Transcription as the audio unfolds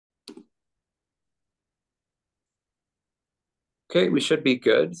Okay, we should be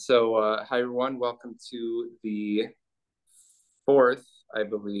good. So, hi everyone. Welcome to the fourth, I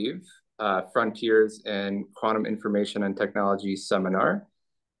believe, Frontiers in Quantum Information and Technology seminar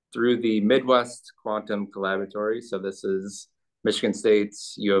through the Midwest Quantum Collaboratory. So, this is Michigan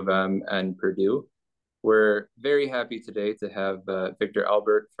State's U of M and Purdue. We're very happy today to have Victor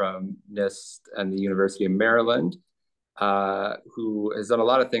Albert from NIST and the University of Maryland, who has done a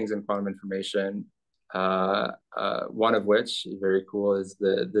lot of things in quantum information. One of which, very cool, is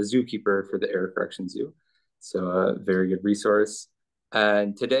the zookeeper for the Error Correction Zoo. So a very good resource.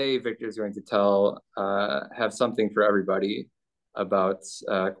 And today, Victor is going to have something for everybody about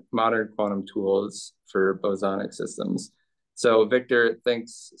modern quantum tools for bosonic systems. So Victor,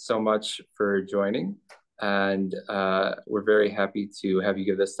 thanks so much for joining. And we're very happy to have you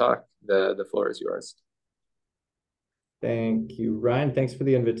give this talk. The floor is yours. Thank you, Ryan. Thanks for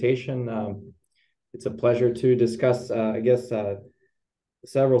the invitation. It's a pleasure to discuss,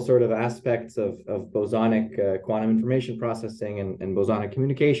 several sort of aspects of bosonic quantum information processing and bosonic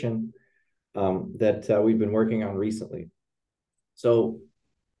communication that we've been working on recently. So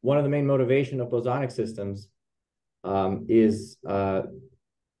one of the main motivation of bosonic systems is to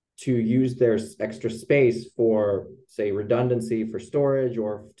use their extra space for, say, redundancy for storage,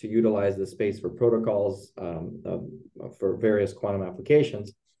 or to utilize the space for protocols for various quantum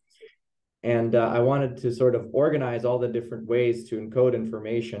applications. And I wanted to sort of organize all the different ways to encode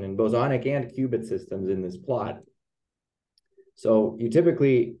information in bosonic and qubit systems in this plot. So you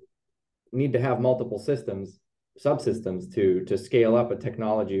typically need to have multiple systems, subsystems, to scale up a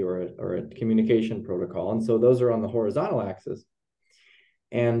technology or a communication protocol. And so those are on the horizontal axis.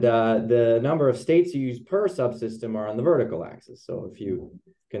 And the number of states you use per subsystem are on the vertical axis. So if you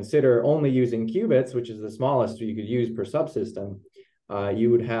consider only using qubits, which is the smallest you could use per subsystem, you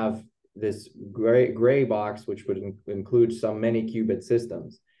would have this gray box, which would include some many qubit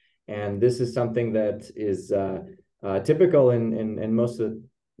systems. And this is something that is typical in most of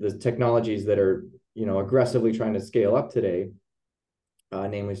the technologies that are aggressively trying to scale up today,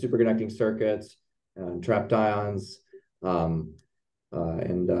 namely superconducting circuits, trapped ions, and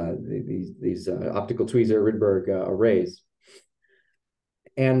these optical Tweezer-Rydberg arrays.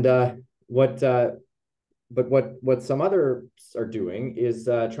 And what some others are doing is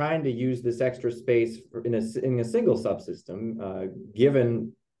trying to use this extra space in a single subsystem,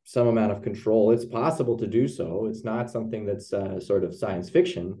 given some amount of control. It's possible to do so. It's not something that's sort of science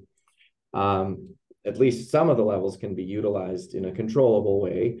fiction. At least some of the levels can be utilized in a controllable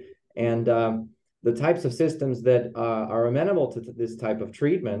way. And the types of systems that are amenable to this type of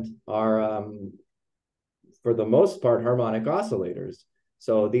treatment are, for the most part, harmonic oscillators.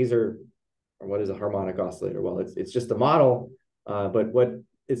 So these are, or what is a harmonic oscillator? Well, it's just a model, but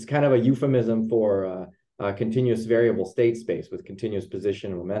it's kind of a euphemism for a continuous variable state space with continuous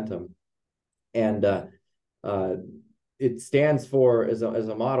position and momentum. And it stands for, as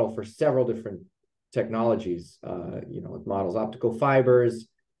a model for several different technologies. It models optical fibers,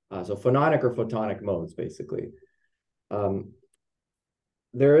 so phononic or photonic modes, basically.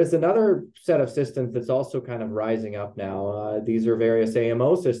 There is another set of systems that's also kind of rising up now. These are various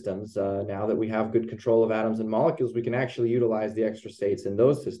AMO systems. Now that we have good control of atoms and molecules, we can actually utilize the extra states in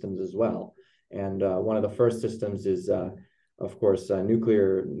those systems as well. And one of the first systems is, of course,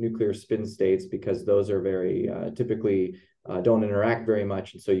 nuclear spin states, because those are very typically don't interact very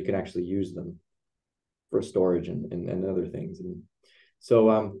much, and so you can actually use them for storage and other things. And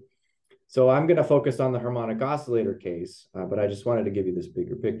so I'm going to focus on the harmonic oscillator case, but I just wanted to give you this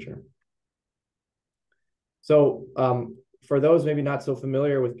bigger picture. So for those maybe not so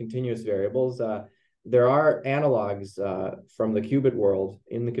familiar with continuous variables, there are analogs from the qubit world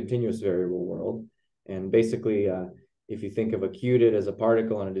in the continuous variable world. And basically, if you think of a qubit as a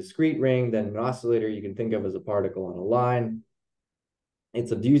particle on a discrete ring, then an oscillator you can think of as a particle on a line.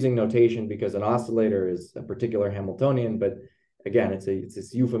 It's abusing notation because an oscillator is a particular Hamiltonian, but again, it's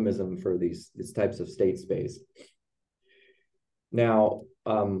this euphemism for these types of state space. Now,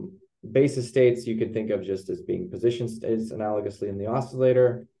 basis states you could think of just as being position states analogously in the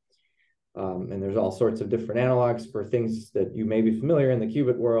oscillator. And there's all sorts of different analogs for things that you may be familiar in the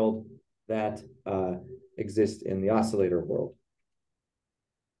qubit world that exist in the oscillator world.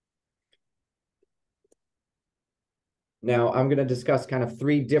 Now, I'm going to discuss kind of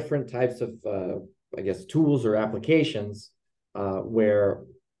three different types of, tools or applications where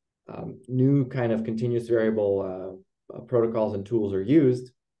new kind of continuous variable protocols and tools are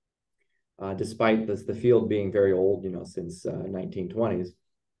used, despite the field being very old, since 1920s.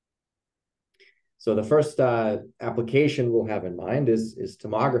 So the first application we'll have in mind is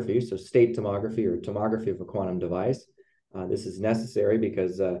tomography, so state tomography or tomography of a quantum device. This is necessary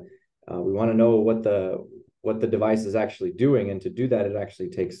because we want to know what the device is actually doing, and to do that, it actually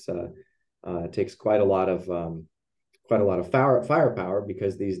takes quite a lot of firepower,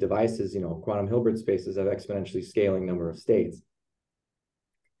 because these devices, quantum Hilbert spaces, have exponentially scaling number of states.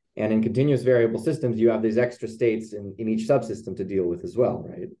 And in continuous variable systems, you have these extra states in each subsystem to deal with as well,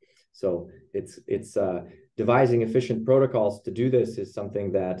 right? So it's devising efficient protocols to do this is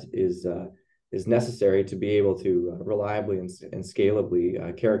something that is necessary to be able to reliably and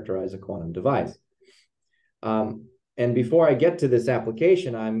scalably characterize a quantum device. And before I get to this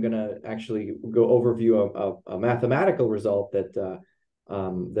application, I'm going to actually go overview a mathematical result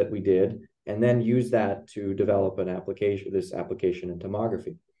that we did, and then use that to develop this application in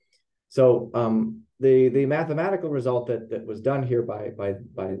tomography. So the mathematical result that was done here by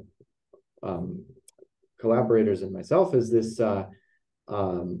collaborators and myself is this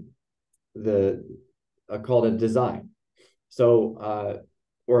called a design. So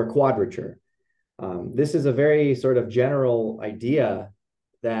or a quadrature. This is a very sort of general idea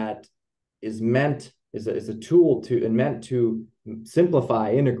that is a tool meant to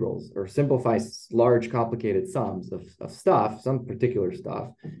simplify integrals, or simplify large complicated sums of stuff, some particular stuff,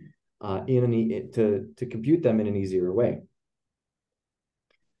 to compute them in an easier way.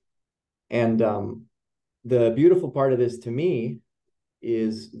 And the beautiful part of this to me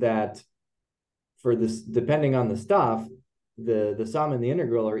is that for this, depending on the stuff, the sum and the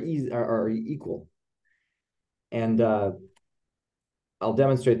integral are equal. And I'll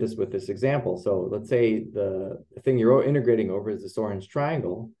demonstrate this with this example. So let's say the thing you're integrating over is this orange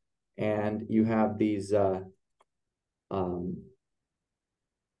triangle, and you have these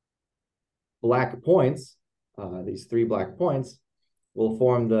black points. These 3 black points will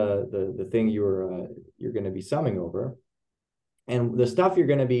form the thing you're going to be summing over, and the stuff you're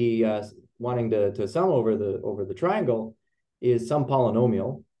going to be wanting to sum over the triangle is some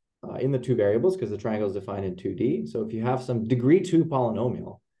polynomial in the 2 variables, because the triangle is defined in 2D. So if you have some degree 2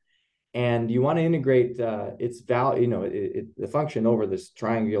 polynomial and you want to integrate its value, the function over this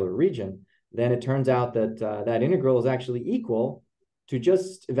triangular region, then it turns out that that integral is actually equal to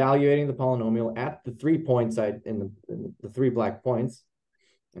just evaluating the polynomial at the 3 points in the 3 black points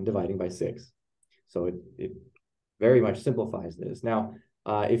and dividing by 6. So it very much simplifies this. Now,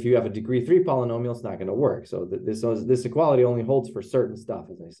 if you have a degree 3 polynomial, it's not going to work. So this equality only holds for certain stuff,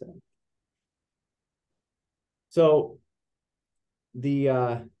 as I said. So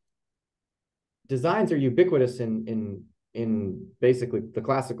the designs are ubiquitous in basically the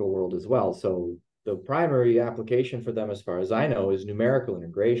classical world as well. So the primary application for them, as far as I know, is numerical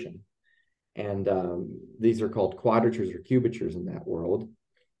integration. And these are called quadratures or cubitures in that world.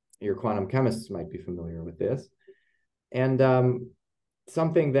 Your quantum chemists might be familiar with this. And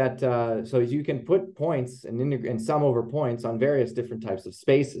something that, so you can put points and sum over points on various different types of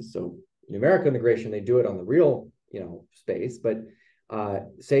spaces. So numerical integration, they do it on the real, space. But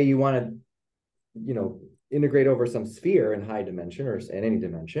say you want to, integrate over some sphere in high dimension or in any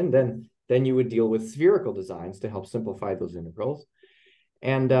dimension, then you would deal with spherical designs to help simplify those integrals.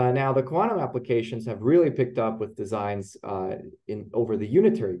 And now the quantum applications have really picked up with designs over the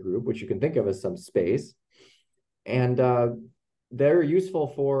unitary group, which you can think of as some space. And they're useful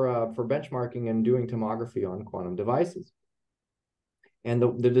for benchmarking and doing tomography on quantum devices. And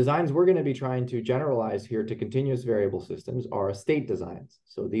the designs we're going to be trying to generalize here to continuous variable systems are state designs.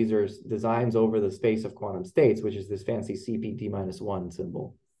 So these are designs over the space of quantum states, which is this fancy CPT-1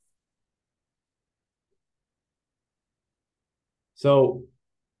 symbol. So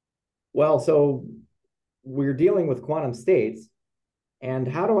we're dealing with quantum states. And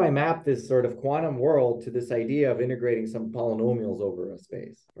how do I map this sort of quantum world to this idea of integrating some polynomials over a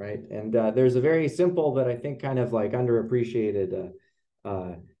space, right? And there's a very simple, but I think kind of like underappreciated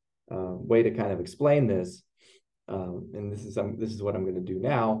way to kind of explain this. And this is what I'm going to do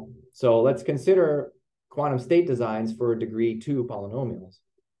now. So let's consider quantum state designs for degree 2 polynomials.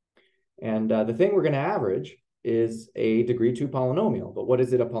 And the thing we're going to average is a degree 2 polynomial. But what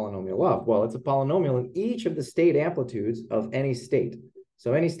is it a polynomial of? Well, it's a polynomial in each of the state amplitudes of any state.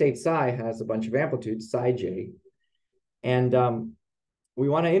 So any state psi has a bunch of amplitudes, psi j. And we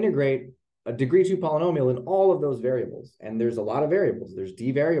want to integrate a degree 2 polynomial in all of those variables. And there's a lot of variables. There's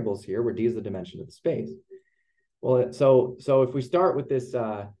d variables here, where d is the dimension of the space. Well, so if we start with this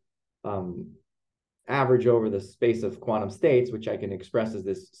average over the space of quantum states, which I can express as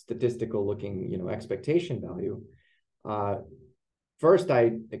this statistical looking, expectation value. First,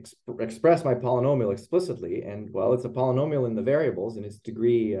 I express my polynomial explicitly, and well, it's a polynomial in the variables, and it's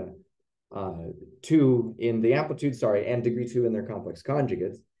degree 2 in the amplitude, and degree 2 in their complex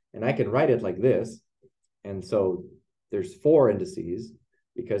conjugates. And I can write it like this. And so there's 4 indices,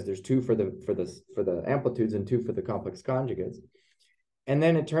 because there's 2 for the amplitudes and 2 for the complex conjugates. And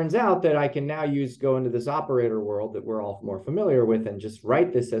then it turns out that I can now go into this operator world that we're all more familiar with and just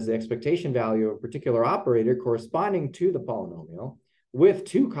write this as the expectation value of a particular operator corresponding to the polynomial with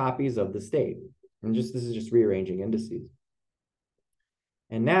 2 copies of the state. And this is just rearranging indices.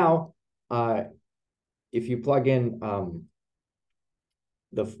 And now, if you plug in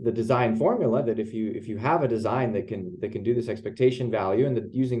the design formula, that if you have a design that can do this expectation value, and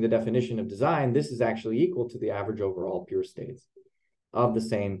using the definition of design, this is actually equal to the average over all pure states of the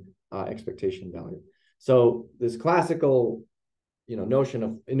same expectation value. So this classical, notion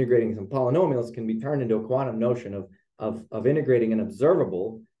of integrating some polynomials can be turned into a quantum notion of integrating an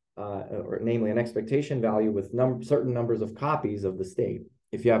observable, or namely an expectation value with certain numbers of copies of the state.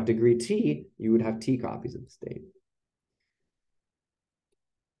 If you have degree t, you would have t copies of the state.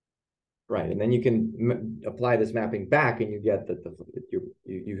 Right, and then you can apply this mapping back, and you get that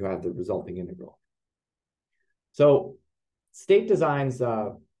you have the resulting integral. So state designs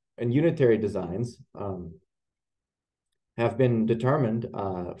and unitary designs have been determined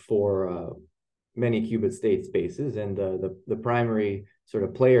for many qubit state spaces, and the primary sort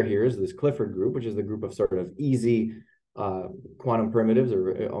of player here is this Clifford group, which is the group of sort of easy quantum primitives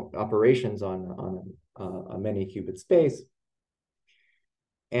or operations on a many qubit space.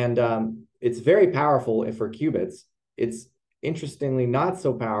 And it's very powerful for qubits. It's interestingly not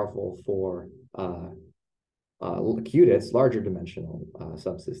so powerful for qubits, larger dimensional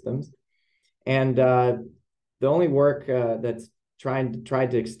subsystems. And the only work that's tried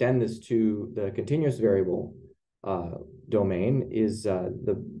to extend this to the continuous variable domain is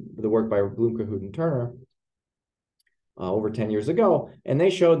the work by Blumquist, and Turner over 10 years ago. And they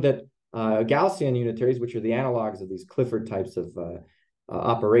showed that Gaussian unitaries, which are the analogs of these Clifford types of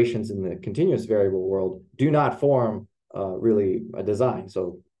operations in the continuous variable world, do not form really a design.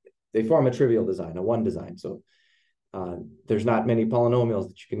 So they form a trivial design, a one design. So there's not many polynomials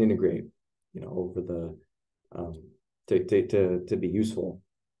that you can integrate, over the to be useful.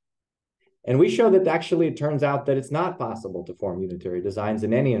 And we show that actually it turns out that it's not possible to form unitary designs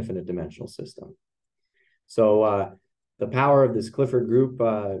in any infinite dimensional system. So the power of this Clifford group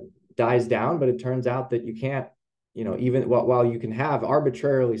dies down, but it turns out that you can't, even while you can have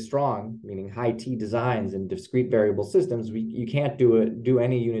arbitrarily strong, meaning high T designs in discrete variable systems, you can't do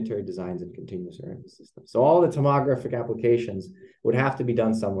any unitary designs in continuous variable systems. So all the tomographic applications would have to be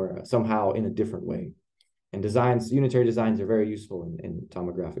done somehow in a different way. And unitary designs are very useful in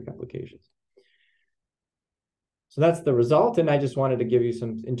tomographic applications. So that's the result, and I just wanted to give you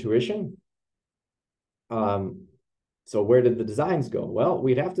some intuition. So where did the designs go? Well,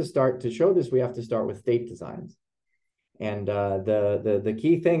 to show this, we have to start with state designs. And the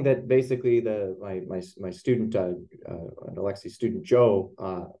key thing that basically my student, Alexei's student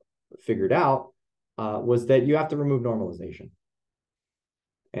Joe, figured out was that you have to remove normalization.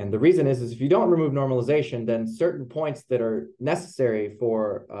 And the reason is if you don't remove normalization, then certain points that are necessary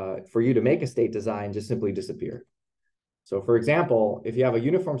for you to make a state design just simply disappear. So for example, if you have a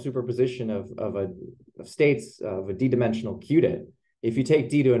uniform superposition of states of a d-dimensional qubit, if you take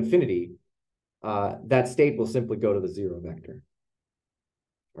d to infinity, that state will simply go to the 0 vector,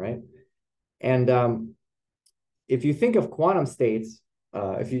 right? And if you think of quantum states,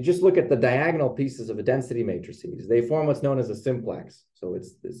 if you just look at the diagonal pieces of a density matrices, they form what's known as a simplex. So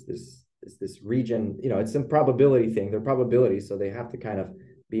it's this region, it's a probability thing. They're probabilities, so they have to kind of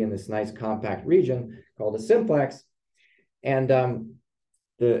be in this nice compact region called a simplex. And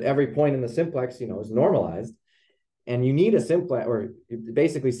every point in the simplex, is normalized. And you need a simplex, or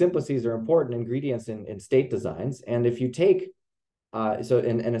basically simplices are important ingredients in state designs. And if you take,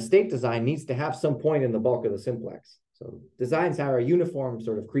 and a state design needs to have some point in the bulk of the simplex. So designs are uniform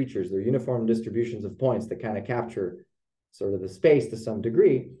sort of creatures. They're uniform distributions of points that kind of capture sort of the space to some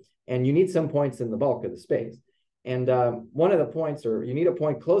degree. And you need some points in the bulk of the space. And one of the points, or you need a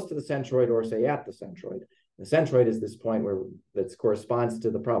point close to the centroid or say at the centroid. The centroid is this point that corresponds to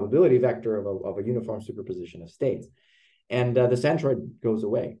the probability vector of a uniform superposition of states. And the centroid goes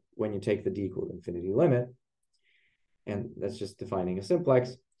away when you take the d equal to infinity limit. And that's just defining a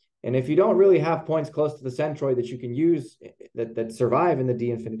simplex. And if you don't really have points close to the centroid that you can use that survive in the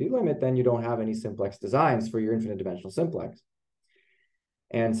d infinity limit, then you don't have any simplex designs for your infinite dimensional simplex.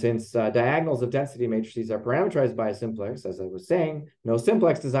 And since diagonals of density matrices are parameterized by a simplex, as I was saying, no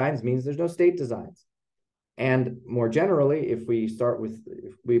simplex designs means there's no state designs. And more generally, if we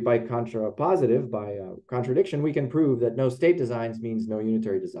by contradiction, we can prove that no state designs means no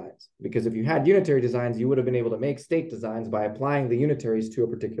unitary designs. Because if you had unitary designs, you would have been able to make state designs by applying the unitaries to a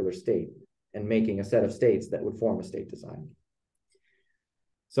particular state. and making a set of states that would form a state design.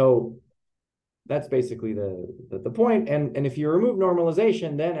 So that's basically the point. And if you remove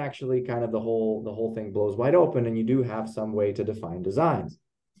normalization, then actually kind of the whole thing blows wide open, and you do have some way to define designs.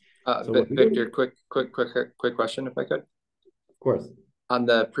 So Victor, quick question, if I could. Of course. On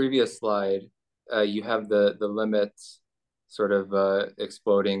the previous slide, you have the limit sort of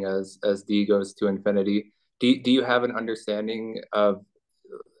exploding as d goes to infinity. Do you have an understanding of,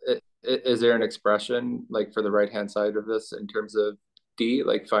 is there an expression like for the right-hand side of this in terms of d,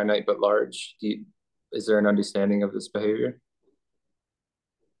 like finite but large? Is there an understanding of this behavior?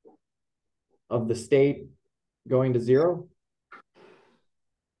 Of the state going to zero?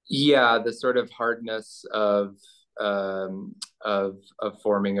 Yeah, the sort of hardness of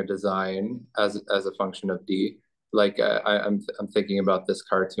forming a design as a function of d. Like I'm thinking about this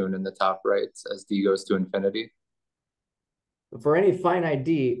cartoon in the top right as d goes to infinity. For any finite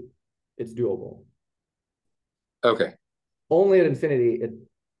d, it's doable. Okay. Only at infinity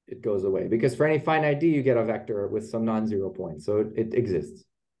it goes away, because for any finite d you get a vector with some non-zero point, so it exists.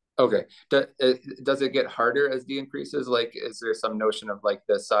 Okay. Does it get harder as d increases? Like, is there some notion of like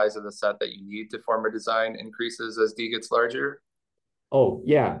the size of the set that you need to form a design increases as d gets larger? Oh,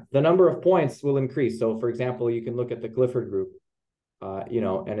 yeah. The number of points will increase. So, for example, you can look at the Clifford group,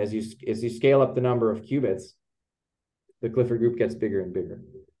 and as you scale up the number of qubits, the Clifford group gets bigger and bigger.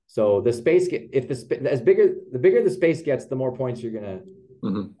 So the space, the bigger the space gets, the more points you're gonna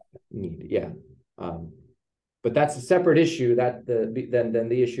need. Yeah. But that's a separate issue than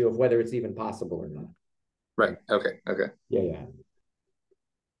the issue of whether it's even possible or not. Right. Okay. Yeah.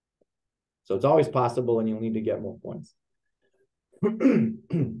 So it's always possible, and you'll need to get more points.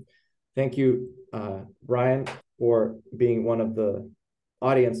 Thank you, Brian, for being one of the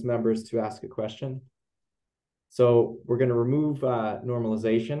audience members to ask a question. So we're going to remove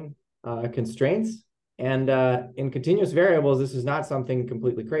normalization constraints. And in continuous variables, this is not something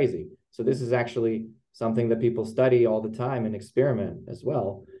completely crazy. So this is actually something that people study all the time and experiment as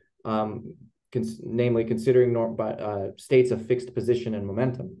well, namely considering states of fixed position and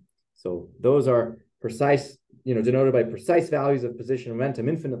momentum. So those are precise, denoted by precise values of position and momentum,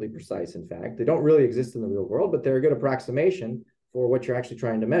 infinitely precise, in fact. They don't really exist in the real world, but they're a good approximation for what you're actually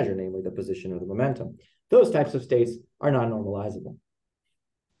trying to measure, namely the position of the momentum. Those types of states are non-normalizable.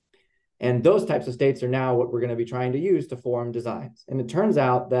 And those types of states are now what we're going to be trying to use to form designs. And it turns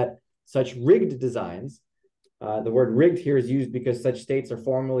out that such rigged designs, the word rigged here is used because such states are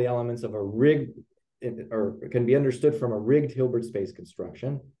formally elements of a rigged, or can be understood from a rigged Hilbert space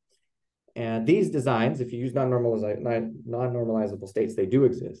construction. And these designs, if you use non-normalizable states, they do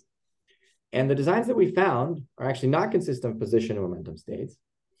exist. And the designs that we found are actually not consistent of position and momentum states.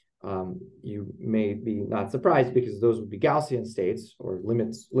 You may be not surprised, because those would be Gaussian states, or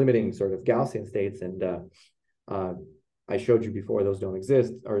limiting sort of Gaussian states. And I showed you before, those don't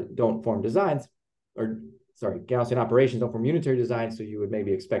exist or don't form designs, Gaussian operations don't form unitary designs. So you would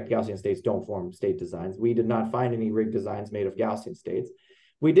maybe expect Gaussian states don't form state designs. We did not find any rigged designs made of Gaussian states.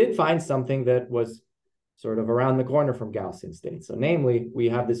 We did find something that was sort of around the corner from Gaussian states. So namely, we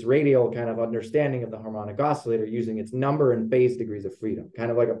have this radial kind of understanding of the harmonic oscillator using its number and phase degrees of freedom,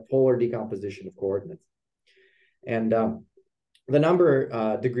 kind of like a polar decomposition of coordinates. And the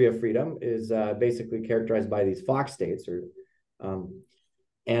number degree of freedom is basically characterized by these Fock states,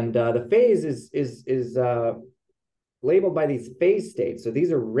 and the phase is labeled by these phase states. So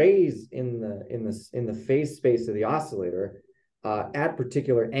these are rays in the phase space of the oscillator at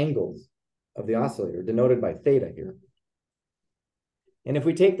particular angles of the oscillator, denoted by theta here. And if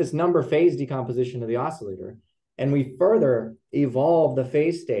we take this number phase decomposition of the oscillator and we further evolve the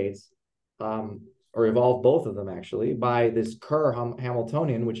phase states, or evolve both of them actually, by this Kerr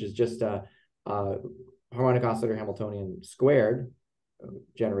Hamiltonian, which is just a harmonic oscillator Hamiltonian squared,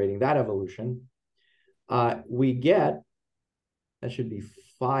 generating that evolution, we get, that should be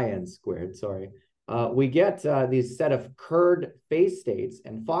phi n squared, sorry. We get these set of Kerr phase states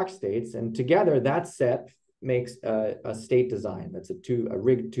and Fock states, and together that set makes a state design. That's a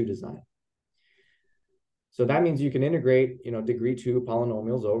rigged 2 design. So that means you can integrate, degree 2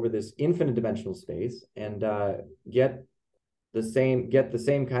 polynomials over this infinite dimensional space and get the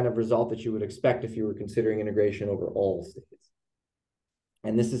same kind of result that you would expect if you were considering integration over all states.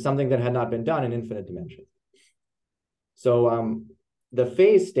 And this is something that had not been done in infinite dimensions. So the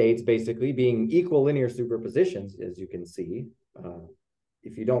phase states basically being equal linear superpositions, as you can see,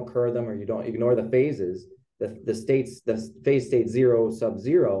 if you don't Kerr them or you don't ignore the phases, the phase state 0 sub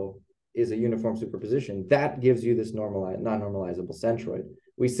 0 is a uniform superposition. That gives you this non-normalizable centroid.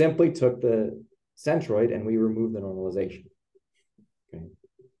 We simply took the centroid and we removed the normalization. Okay.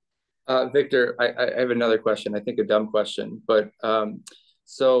 Victor, I have another question. I think a dumb question, but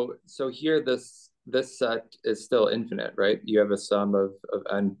so here this set is still infinite, right? You have a sum of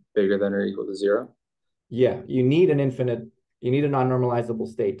n bigger than or equal to zero. Yeah, you need a non-normalizable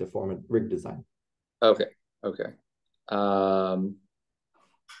state to form a rig design. Okay, okay. Um,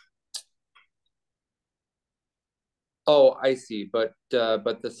 oh, I see. But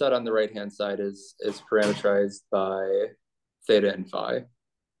the set on the right hand side is parameterized by theta and phi.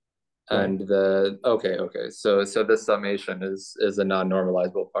 Right. And the okay. So this summation is a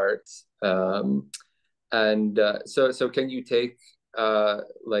non-normalizable part. And so can you take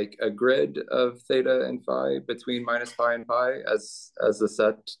like a grid of theta and phi between minus pi and pi as the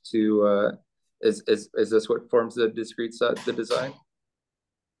set to is this what forms the discrete set, the design?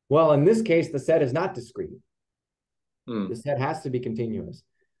 Well, in this case, the set is not discrete. The Hmm. set has to be continuous.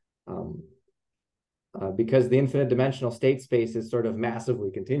 Um, because the infinite dimensional state space is sort of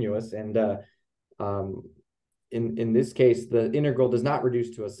massively continuous. And um, in this case, the integral does not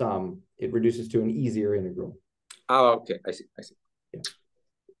reduce to a sum. It reduces to an easier integral. Oh, okay. I see. Yeah.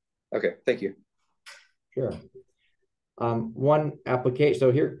 Okay, thank you. Sure. One application.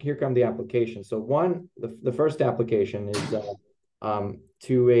 So here come the application. So the first application is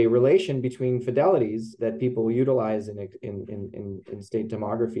to a relation between fidelities that people utilize in state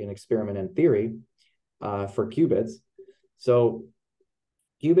tomography and experiment and theory for qubits. So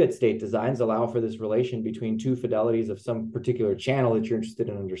qubit state designs allow for this relation between two fidelities of some particular channel that you're interested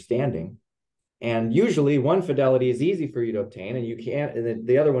in understanding. And usually one fidelity is easy for you to obtain and you can't, and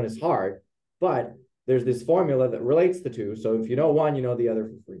the other one is hard, but there's this formula that relates the two. So if you know one, you know the other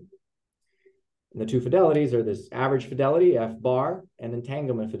for free. And the two fidelities are this average fidelity, F bar, and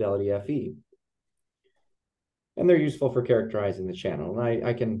entanglement fidelity, Fe. And they're useful for characterizing the channel. And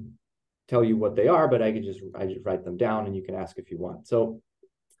I can tell you what they are, but I just write them down and you can ask if you want. So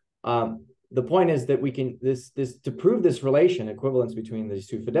the point is that we can this to prove this relation equivalence between these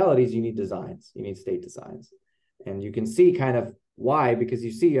two fidelities, you need designs, you need state designs. And you can see kind of why, because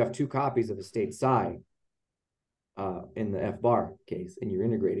you see you have two copies of the state psi in the F bar case, and you're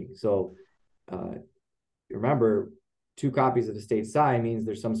integrating. So remember, two copies of the state psi means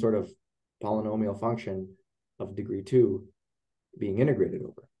there's some sort of polynomial function of degree 2 being integrated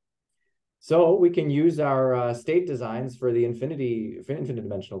over. So we can use our state designs for the infinite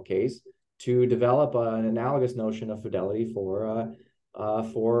dimensional case to develop an analogous notion of fidelity or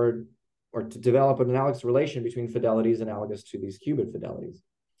to develop an analogous relation between fidelities analogous to these qubit fidelities.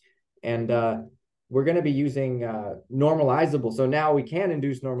 And we're going to be using normalizable. So now we can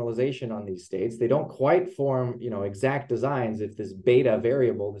induce normalization on these states. They don't quite form, exact designs if this beta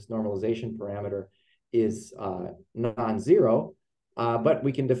variable, this normalization parameter, is non-zero. But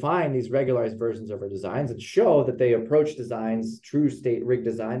we can define these regularized versions of our designs and show that they approach designs, true state rig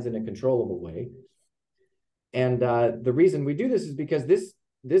designs, in a controllable way. And the reason we do this is because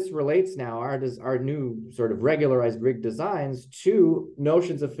this relates now our new sort of regularized rig designs to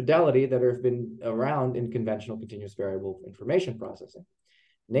notions of fidelity that have been around in conventional continuous variable information processing.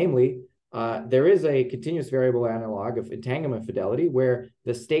 Namely, there is a continuous variable analog of entanglement fidelity where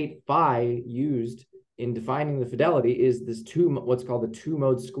the state phi used in defining the fidelity is this what's called the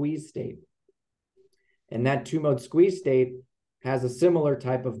two-mode squeeze state. And that two-mode squeeze state has a similar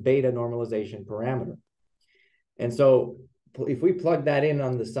type of beta normalization parameter. And so if we plug that in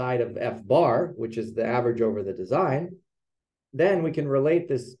on the side of F bar, which is the average over the design, then we can relate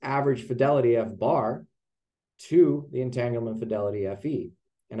this average fidelity F bar to the entanglement fidelity Fe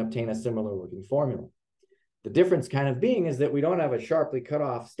and obtain a similar looking formula. The difference kind of being is that we don't have a sharply cut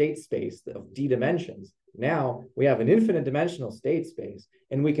off state space of d dimensions. Now we have an infinite dimensional state space,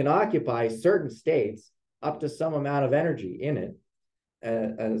 and we can occupy certain states up to some amount of energy in it,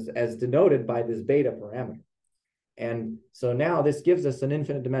 as denoted by this beta parameter. And so now this gives us an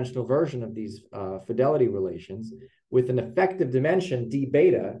infinite dimensional version of these fidelity relations with an effective dimension d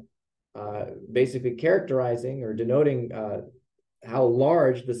beta, basically characterizing or denoting how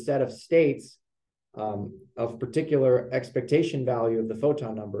large the set of states of particular expectation value of the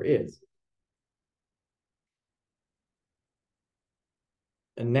photon number is.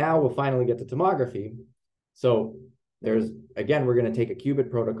 And now we'll finally get to tomography. So again, we're going to take a qubit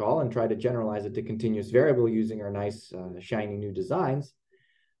protocol and try to generalize it to continuous variable using our nice shiny new designs.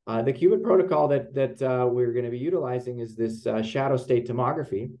 The qubit protocol that we're going to be utilizing is this shadow state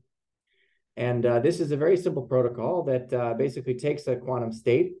tomography. And this is a very simple protocol that basically takes a quantum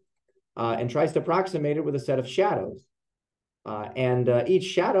state and tries to approximate it with a set of shadows. Each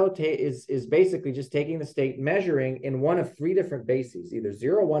shadow is basically just taking the state, measuring in one of three different bases, either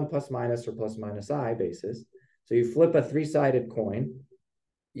 0, 1, plus minus, or plus minus I basis. So you flip a three-sided coin,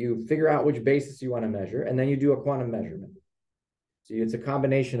 you figure out which basis you want to measure, and then you do a quantum measurement. So it's a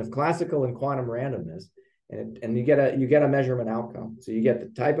combination of classical and quantum randomness, and you get a measurement outcome. So you get the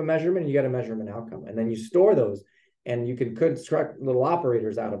type of measurement, and you get a measurement outcome, and then you store those, and you can construct little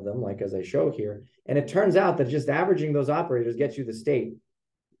operators out of them, like as I show here. And it turns out that just averaging those operators gets you the state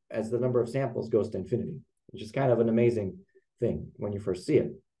as the number of samples goes to infinity, which is kind of an amazing thing when you first see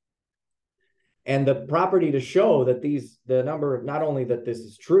it. And the property to show that the number of, not only that this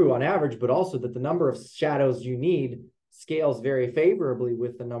is true on average, but also that the number of shadows you need scales very favorably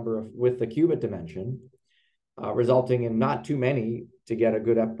with the qubit dimension, resulting in not too many to get a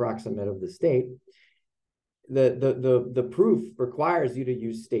good approximate of the state. The proof requires you to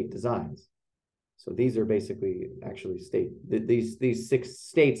use state designs. So these are basically actually these 6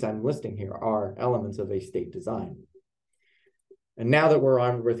 states I'm listing here are elements of a state design. And now that we're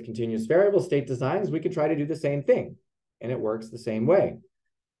armed with continuous variable state designs, we can try to do the same thing, and it works the same way.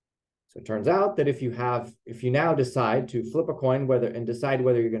 So it turns out that if you now decide to flip a coin and decide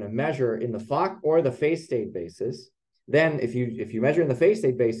whether you're going to measure in the Fock or the phase state basis, then if you measure in the phase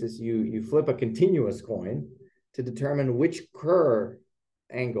state basis, you flip a continuous coin to determine which Kerr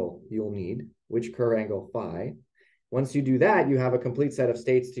angle you'll need, which Kerr angle phi. Once you do that, you have a complete set of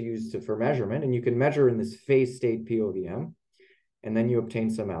states to use for measurement, and you can measure in this phase state POVM, and then you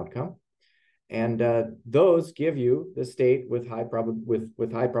obtain some outcome. And those give you the state with high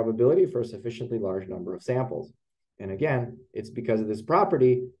probability for a sufficiently large number of samples. And again, it's because of this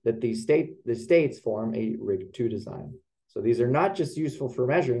property that the states form a rig 2 design. So these are not just useful for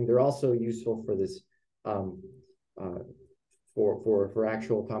measuring; they're also useful for this for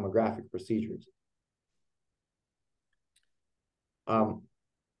actual tomographic procedures.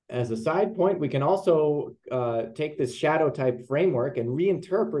 As a side point, we can also take this shadow type framework and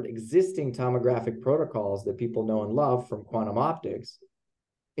reinterpret existing tomographic protocols that people know and love from quantum optics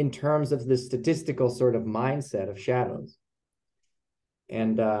in terms of the statistical sort of mindset of shadows.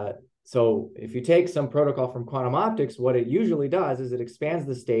 And so if you take some protocol from quantum optics, what it usually does is it expands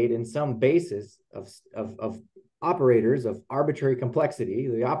the state in some basis of operators of arbitrary complexity.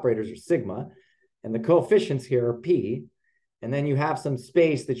 The operators are sigma, and the coefficients here are p. And then you have some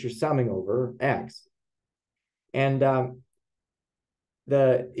space that you're summing over x. And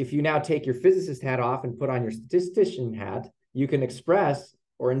if you now take your physicist hat off and put on your statistician hat, you can express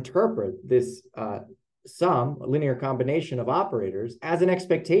or interpret this sum, a linear combination of operators, as an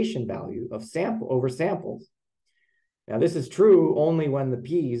expectation value of sample over samples. Now, this is true only when the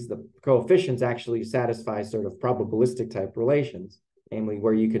p's, the coefficients, actually satisfy sort of probabilistic type relations, namely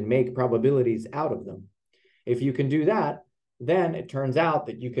where you can make probabilities out of them. If you can do that, then it turns out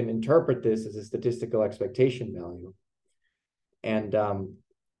that you can interpret this as a statistical expectation value, and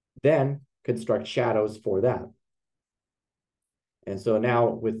then construct shadows for that. And so now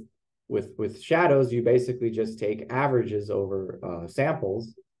with shadows, you basically just take averages over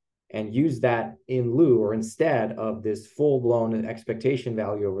samples and use that in lieu or instead of this full-blown expectation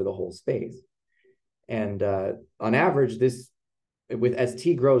value over the whole space. And on average, as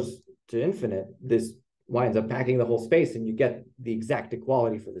t grows to infinite, this winds up packing the whole space, and you get the exact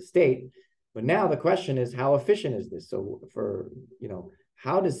equality for the state. But now the question is, how efficient is this? So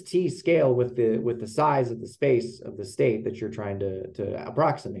how does t scale with the size of the space of the state that you're trying to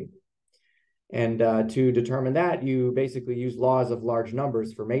approximate? And to determine that, you basically use laws of large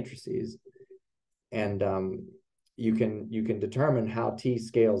numbers for matrices, and you can determine how t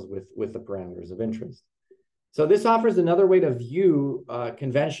scales with the parameters of interest. So this offers another way to view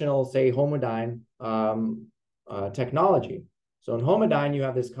conventional, say, homodyne technology. So in homodyne, you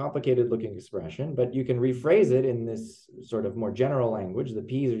have this complicated looking expression, but you can rephrase it in this sort of more general language. The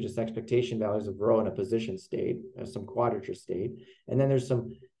p's are just expectation values of rho in a position state, some quadrature state. And then there's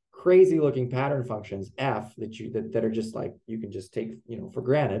some crazy looking pattern functions, f, that are just like, you can just take for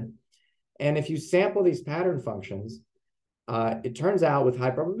granted. And if you sample these pattern functions, it turns out with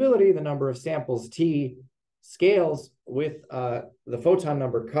high probability, the number of samples t scales with the photon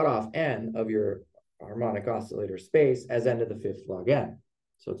number cutoff n of your harmonic oscillator space as n to the 5th log n.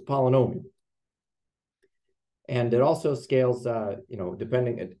 So it's polynomial. And it also scales,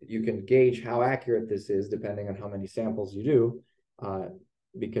 depending, you can gauge how accurate this is depending on how many samples you do,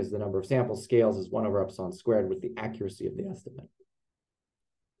 because the number of samples scales as 1 over epsilon squared with the accuracy of the estimate.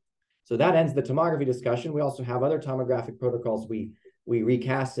 So that ends the tomography discussion. We also have other tomographic protocols we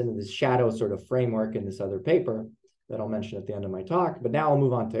recast into this shadow sort of framework in this other paper that I'll mention at the end of my talk. But now I'll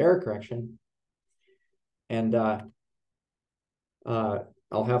move on to error correction. And I'll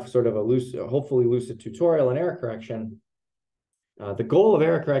have sort of a hopefully lucid tutorial in error correction. The goal of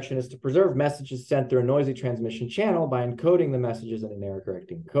error correction is to preserve messages sent through a noisy transmission channel by encoding the messages in an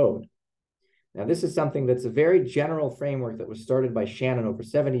error-correcting code. Now, this is something that's a very general framework that was started by Shannon over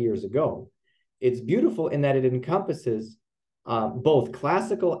 70 years ago. It's beautiful in that it encompasses both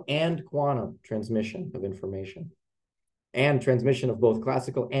classical and quantum transmission of information, and transmission of both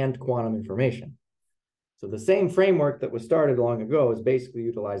classical and quantum information. So the same framework that was started long ago is basically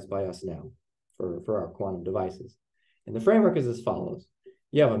utilized by us now for our quantum devices. And the framework is as follows.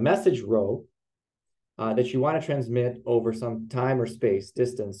 You have a message row that you want to transmit over some time or space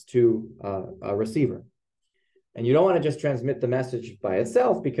distance to a receiver. And you don't want to just transmit the message by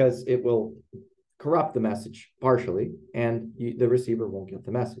itself because it will corrupt the message partially and the receiver won't get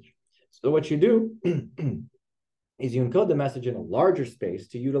the message. So what you do is you encode the message in a larger space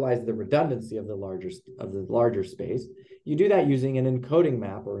to utilize the redundancy of the larger space. You do that using an encoding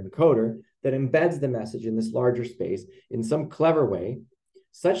map or encoder that embeds the message in this larger space in some clever way,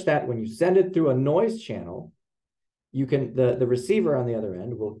 such that when you send it through a noise channel, you can the receiver on the other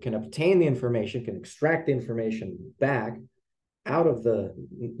end can obtain the information, can extract the information back out of the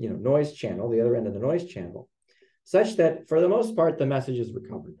noise channel, the other end of the noise channel, such that for the most part the message is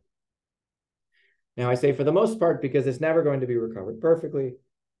recovered. Now I say for the most part because it's never going to be recovered perfectly,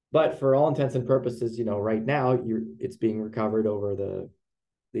 but for all intents and purposes, right now it's being recovered over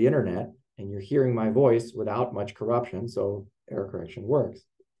the internet, and you're hearing my voice without much corruption, so error correction works.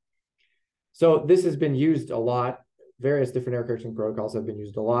 So this has been used a lot. Various different error correction protocols have been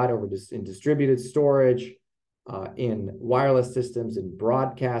used a lot in distributed storage, in wireless systems, in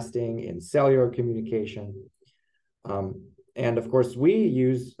broadcasting, in cellular communication. And of course, we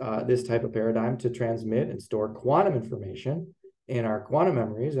use this type of paradigm to transmit and store quantum information in our quantum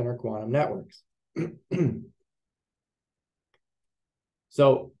memories and our quantum networks.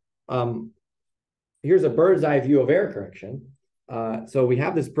 So here's a bird's eye view of error correction. So we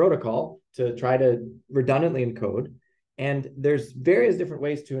have this protocol to try to redundantly encode, and there's various different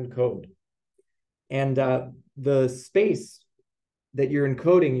ways to encode. And the space that you're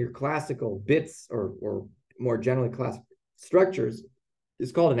encoding your classical bits or more generally classical structures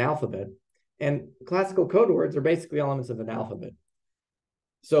is called an alphabet. And classical code words are basically elements of an alphabet.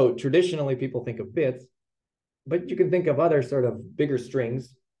 So traditionally people think of bits, but you can think of other sort of bigger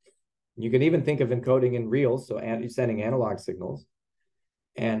strings. You can even think of encoding in reals, so sending analog signals.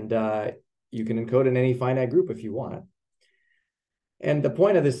 And you can encode in any finite group if you want. And the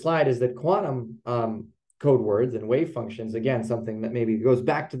point of this slide is that quantum code words and wave functions, again, something that maybe goes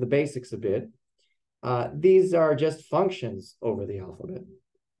back to the basics a bit, these are just functions over the alphabet.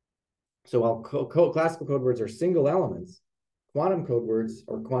 So while classical code words are single elements, quantum code words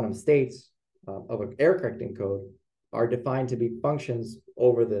or quantum states of an error correcting code are defined to be functions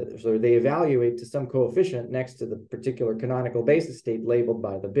over so they evaluate to some coefficient next to the particular canonical basis state labeled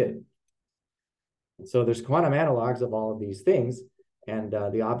by the bit. So there's quantum analogs of all of these things, and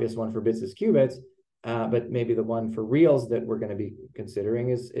the obvious one for bits is qubits, but maybe the one for reals that we're going to be considering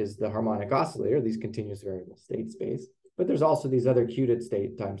is the harmonic oscillator, these continuous variable state space. But there's also these other qubit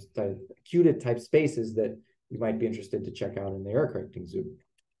type spaces that you might be interested to check out in the error correcting zoo.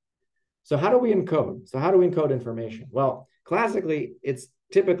 So how do we encode? So how do we encode information? Well, classically, it's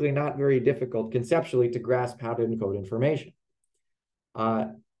typically not very difficult conceptually to grasp how to encode information.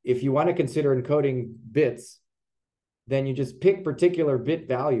 If you want to consider encoding bits, then you just pick particular bit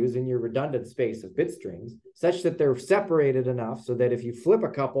values in your redundant space of bit strings such that they're separated enough so that if you flip a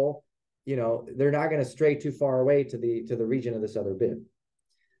couple, they're not going to stray too far away to the region of this other bit.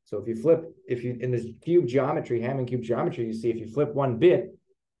 So if you in this cube geometry, Hamming cube geometry, you see if you flip one bit,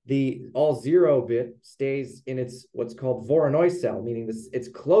 the all zero bit stays in its what's called Voronoi cell, meaning it's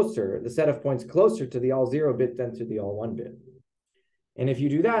closer, the set of points closer to the all zero bit than to the all one bit. And if you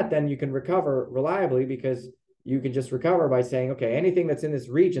do that, then you can recover reliably because you can just recover by saying, okay, anything that's in this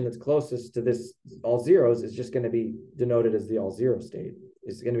region that's closest to this all zeros is just going to be denoted as the all zero state.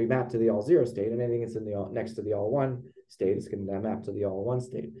 It's going to be mapped to the all zero state, and anything that's in the next to the all one state is going to map to the all one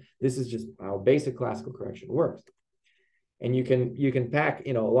state. This is just how basic classical correction works. And you can pack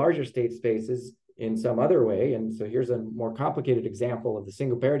larger state spaces in some other way. And so here's a more complicated example of the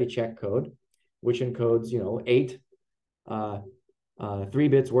single parity check code, which encodes 3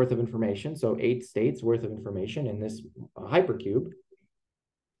 bits worth of information, so 8 states worth of information in this hypercube.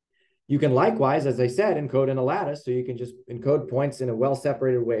 You can likewise, as I said, encode in a lattice, so you can just encode points in a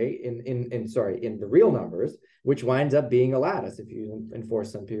well-separated way in the real numbers, which winds up being a lattice if you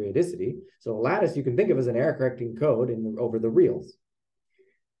enforce some periodicity. So a lattice you can think of as an error-correcting code over the reals.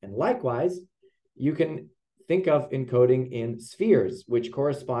 And likewise, you can think of encoding in spheres, which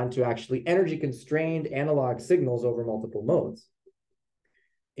correspond to actually energy-constrained analog signals over multiple modes.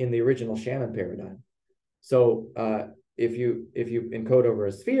 in the original Shannon paradigm. So if you encode over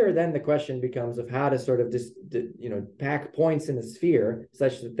a sphere, then the question becomes of how to sort of just pack points in a sphere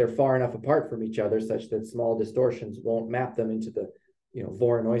such that they're far enough apart from each other, such that small distortions won't map them into the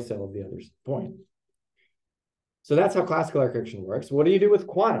Voronoi cell of the other point. So that's how classical error correction works. What do you do with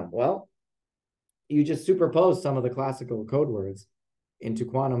quantum? Well, you just superpose some of the classical code words into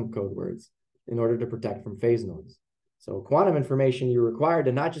quantum code words in order to protect from phase noise. So quantum information, you're required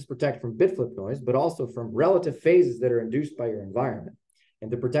to not just protect from bit flip noise, but also from relative phases that are induced by your environment.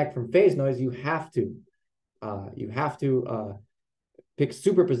 And to protect from phase noise, you have to pick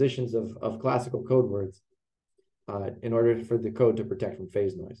superpositions of classical code words in order for the code to protect from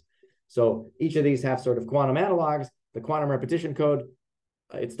phase noise. So each of these have sort of quantum analogs. The quantum repetition code,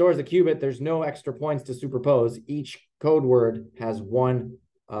 it stores a qubit. There's no extra points to superpose. Each code word has one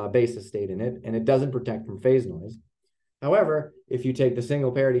basis state in it, and it doesn't protect from phase noise. However, if you take the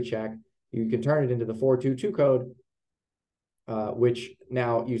single parity check, you can turn it into the 422 code, which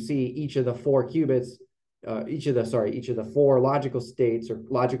now you see each of the four qubits, each of the four logical states or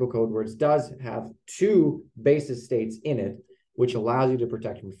logical code words does have two basis states in it, which allows you to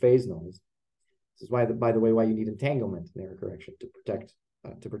protect from phase noise. This is why, by the way, why you need entanglement in error correction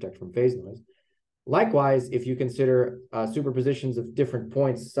to protect from phase noise. Likewise, if you consider superpositions of different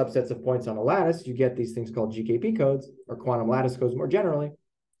points, subsets of points on a lattice, you get these things called GKP codes or quantum lattice codes more generally.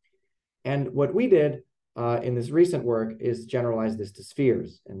 And what we did in this recent work is generalize this to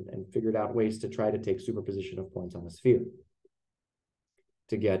spheres and figured out ways to try to take superposition of points on a sphere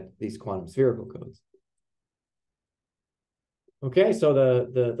to get these quantum spherical codes. Okay, so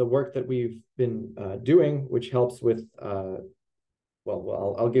the work that we've been doing, which helps with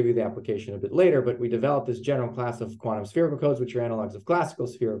well, I'll give you the application a bit later, but we developed this general class of quantum spherical codes, which are analogs of classical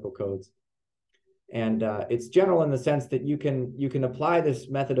spherical codes. And it's general in the sense that you can apply this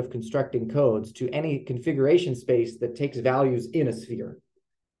method of constructing codes to any configuration space that takes values in a sphere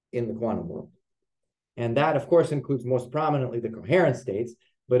in the quantum world. And that, of course, includes most prominently the coherent states,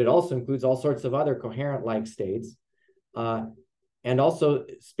 but it also includes all sorts of other coherent-like states, and also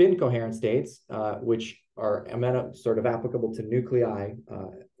spin coherent states, which are sort of applicable to nuclei,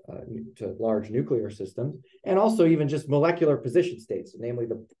 to large nuclear systems, and also even just molecular position states, namely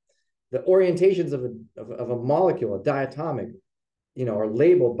the orientations of a molecule, a diatomic, are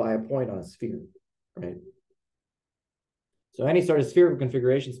labeled by a point on a sphere, right? So any sort of spherical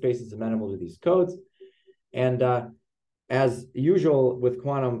configuration space is amenable to these codes. And as usual with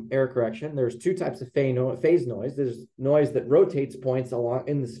quantum error correction, there's two types of phase noise. There's noise that rotates points along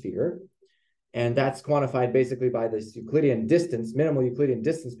in the sphere, and that's quantified basically by this Euclidean distance, minimal Euclidean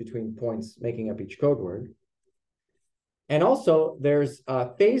distance between points making up each code word. And also there's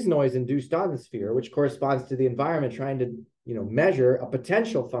phase noise induced on the sphere, which corresponds to the environment trying to measure a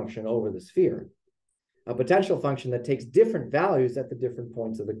potential function over the sphere, a potential function that takes different values at the different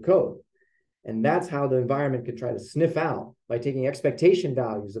points of the code. And that's how the environment could try to sniff out by taking expectation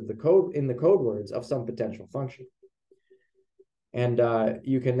values of the code in the code words of some potential function. And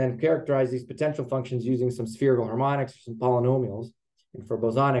you can then characterize these potential functions using some spherical harmonics or some polynomials. And for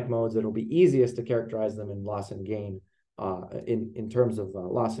bosonic modes, it'll be easiest to characterize them in loss and gain, in terms of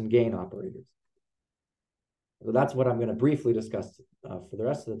loss and gain operators. So that's what I'm going to briefly discuss for the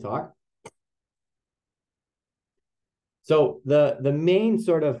rest of the talk. So the main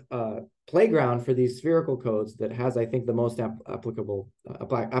sort of playground for these spherical codes that has, I think, the most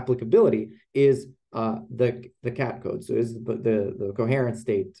applicability is the CAT code. So is the coherent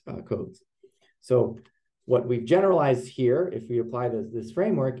state codes. So what we've generalized here, if we apply this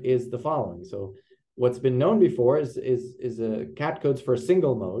framework, is the following. So what's been known before is CAT codes for a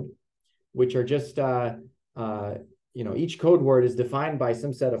single mode, which are just each code word is defined by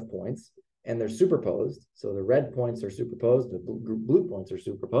some set of points, and they're superposed. So the red points are superposed, the blue points are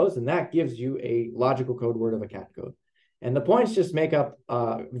superposed, and that gives you a logical code word of a CAT code. And the points just make up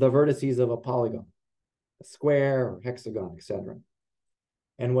the vertices of a polygon, a square or hexagon, etc.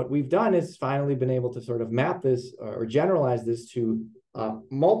 And what we've done is finally been able to sort of map this or generalize this to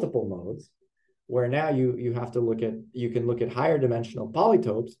multiple modes, where now you can look at higher dimensional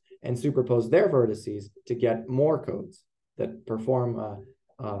polytopes and superpose their vertices to get more codes that perform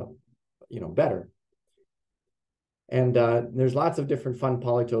better. And there's lots of different fun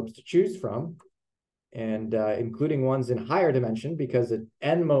polytopes to choose from, and including ones in higher dimension, because an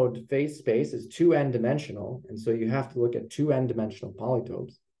n mode phase space is 2n dimensional, and so you have to look at 2n dimensional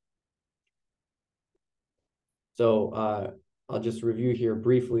polytopes. So I'll just review here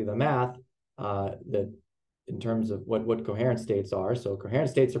briefly the math that in terms of what coherent states are. So coherent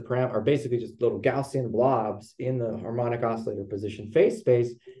states are basically just little Gaussian blobs in the harmonic oscillator position phase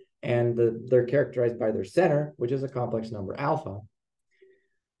space, and they're characterized by their center, which is a complex number alpha.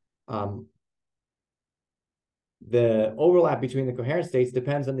 The overlap between the coherent states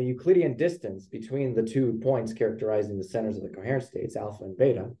depends on the Euclidean distance between the 2 points characterizing the centers of the coherent states, alpha and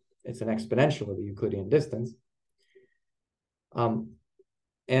beta. It's an exponential of the Euclidean distance.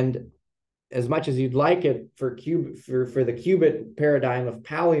 And as much as you'd like it for the qubit paradigm of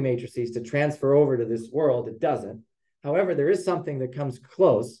Pauli matrices to transfer over to this world, it doesn't. However, there is something that comes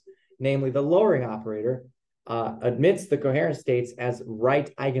close, namely the lowering operator admits the coherent states as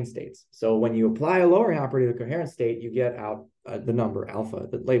right eigenstates. So when you apply a lowering operator to the coherent state, you get out the number alpha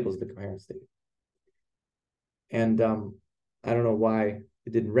that labels the coherent state. And I don't know why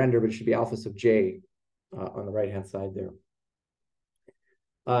it didn't render, but it should be alpha sub j on the right-hand side there.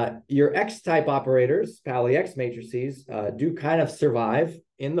 Your X-type operators, Pauli X matrices, do kind of survive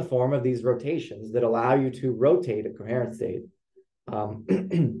in the form of these rotations that allow you to rotate a coherent state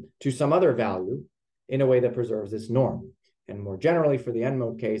to some other value in a way that preserves this norm. And more generally, for the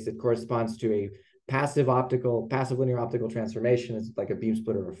N-mode case, it corresponds to a passive linear optical transformation. It's like a beam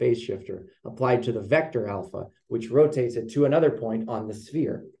splitter or a phase shifter applied to the vector alpha, which rotates it to another point on the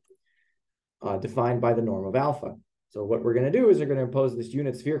sphere, defined by the norm of alpha. So what we're going to do is we're going to impose this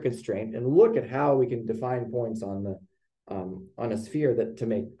unit sphere constraint and look at how we can define points on a sphere to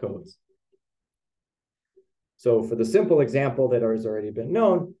make codes. So for the simple example that has already been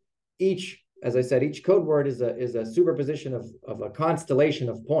known, as I said, each code word is a superposition of a constellation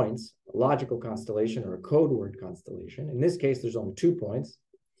of points, a logical constellation or a code word constellation. In this case, there's only 2 points.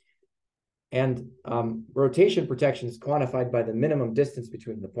 And rotation protection is quantified by the minimum distance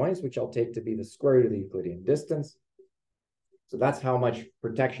between the points, which I'll take to be the square root of the Euclidean distance. So that's how much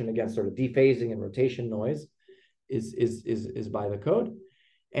protection against sort of dephasing and rotation noise is by the code.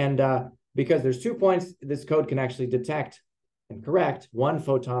 And because there's 2 points, this code can actually detect and correct 1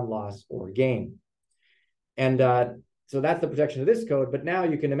 photon loss or gain. And so that's the protection of this code. But now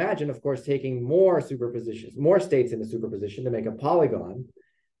you can imagine, of course, taking more superpositions, more states into superposition to make a polygon.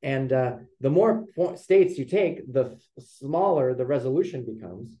 And the more states you take, the smaller the resolution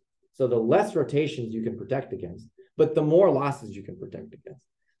becomes. So the less rotations you can protect against, but the more losses you can protect against.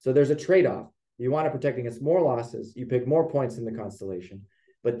 So there's a trade-off. You want to protect against more losses, you pick more points in the constellation,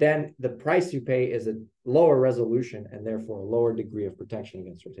 but then the price you pay is a lower resolution and therefore a lower degree of protection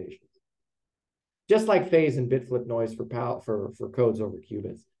against rotations. Just like phase and bit flip noise for codes over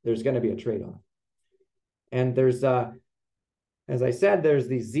qubits, there's going to be a trade-off. And there's, as I said, there's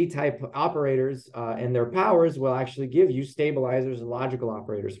these Z-type operators and their powers will actually give you stabilizers and logical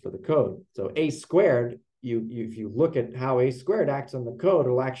operators for the code. So A squared, if you look at how A squared acts on the code,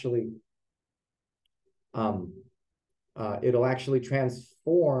 it'll actually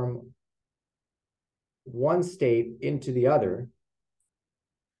transform one state into the other.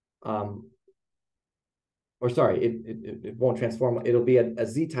 Or sorry, it won't transform. It'll be a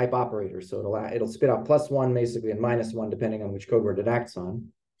Z-type operator. So it'll spit out +1 basically and -1 depending on which code word it acts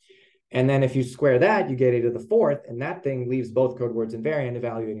on. And then if you square that, you get a to the 4th, and that thing leaves both code words invariant,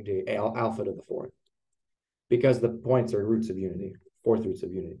 evaluating to alpha to the 4th, because the points are roots of unity, 4th roots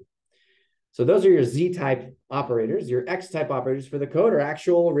of unity. So those are your Z-type operators. Your X-type operators for the code are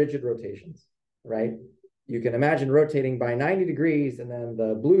actual rigid rotations, right? You can imagine rotating by 90 degrees, and then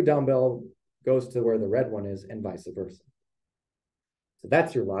the blue dumbbell goes to where the red one is, and vice versa. So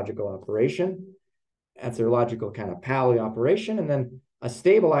that's your logical operation. That's your logical kind of Pauli operation. And then a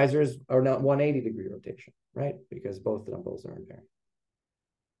stabilizer is a 180-degree rotation, right? Because both dumbbells are invariant.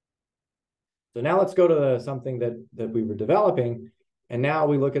 So now let's go to something that we were developing. And now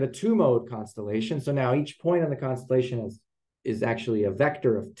we look at a 2-mode constellation. So now each point on the constellation is actually a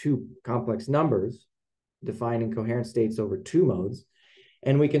vector of 2 complex numbers, defining coherent states over 2 modes.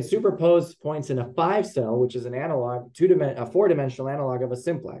 And we can superpose points in a 5-cell, which is an analog, a 4-dimensional analog of a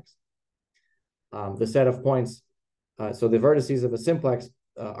simplex. The set of points, so the vertices of a simplex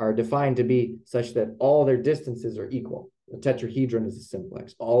are defined to be such that all their distances are equal. The tetrahedron is a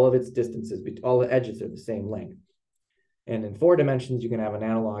simplex. All of its distances, all the edges are the same length. And in 4 dimensions, you can have an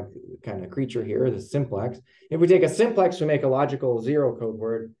analog kind of creature here, the simplex. If we take a simplex, we make a logical 0 code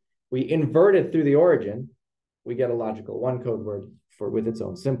word. We invert it through the origin. We get a logical 1 code word with its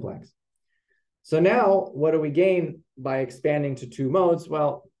own simplex. So now what do we gain by expanding to 2 modes?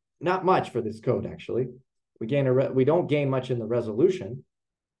 Well, not much for this code, actually. We don't gain much in the resolution.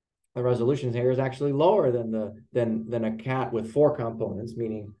 The resolution here is actually lower than a cat with 4 components,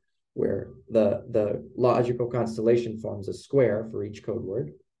 meaning where the logical constellation forms a square for each code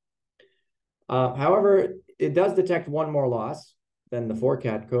word. However, it does detect one more loss than the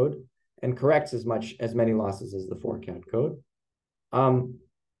 4-cat code and corrects as many losses as the 4-cat code.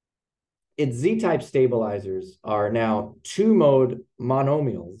 Its Z-type stabilizers are now 2-mode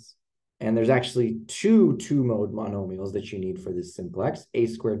monomials, and there's actually two 2-mode monomials that you need for this simplex, a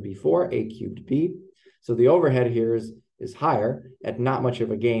squared b4, a cubed b. So the overhead here is higher at not much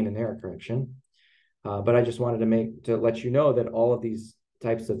of a gain in error correction. But I just wanted to let you know that all of these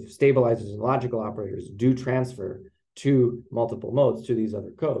types of stabilizers and logical operators do transfer to multiple modes, to these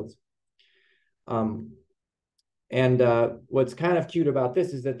other codes. What's kind of cute about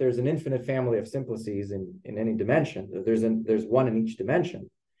this is that there's an infinite family of simplices in any dimension. There's one in each dimension.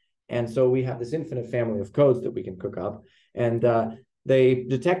 And so we have this infinite family of codes that we can cook up. And they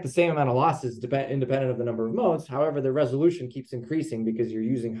detect the same amount of losses independent of the number of modes. However, the resolution keeps increasing because you're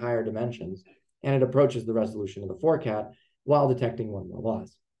using higher dimensions. And it approaches the resolution of the 4-cat while detecting one more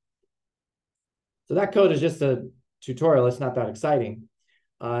loss. So that code is just a tutorial. It's not that exciting.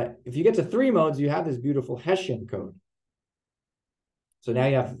 If you get to 3 modes, you have this beautiful Hessian code. So now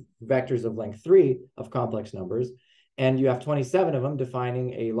you have vectors of length 3 of complex numbers, and you have 27 of them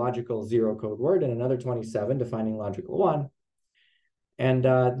defining a logical 0 code word and another 27 defining logical 1. And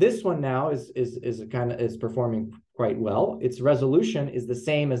this one now is performing quite well. Its resolution is the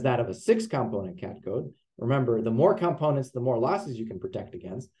same as that of a 6-component cat code. Remember, the more components, the more losses you can protect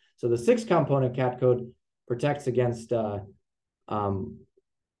against. So the 6-component cat code protects against I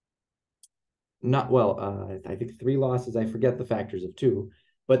think 3 losses. I forget the factors of 2.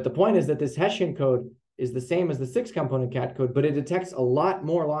 But the point is that this Hessian code is the same as the 6-component cat code, but it detects a lot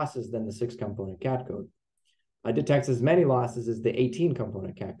more losses than the 6-component cat code. It detects as many losses as the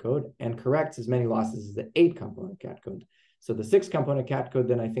 18-component cat code and corrects as many losses as the 8-component cat code. So the 6-component cat code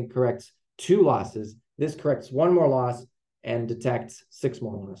then I think corrects 2 losses. This corrects 1 more loss and detects 6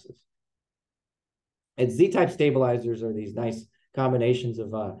 more losses. Its Z-type stabilizers are these nice combinations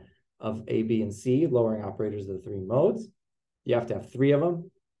of A, B, and C, lowering operators of the 3 modes. You have to have 3 of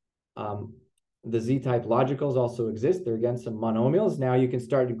them. The Z-type logicals also exist. They're again some monomials. Now you can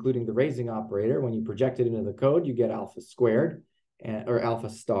start including the raising operator. When you project it into the code, you get alpha squared, or alpha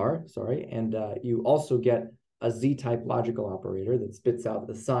star, sorry. And you also get a Z-type logical operator that spits out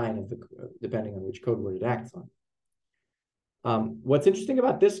the sign of depending on which code word it acts on. What's interesting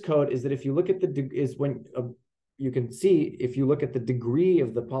about this code is that if you look at you can see if you look at the degree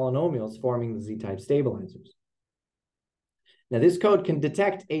of the polynomials forming the Z-type stabilizers. Now this code can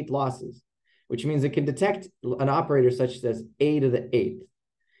detect 8 losses, which means it can detect an operator such as a to the 8th.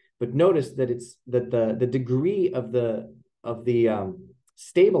 But notice that the degree of the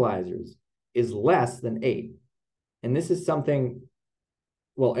stabilizers is less than 8. And this is something,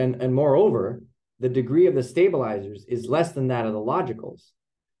 well, and moreover, the degree of the stabilizers is less than that of the logicals.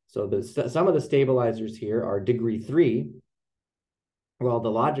 So some of the stabilizers here are degree 3, while the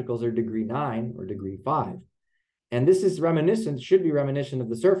logicals are degree 9 or degree 5. And this is should be reminiscent of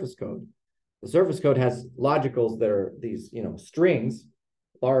the surface code. The surface code has logicals that are these, strings,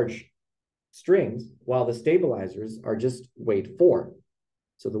 large strings, while the stabilizers are just weight 4.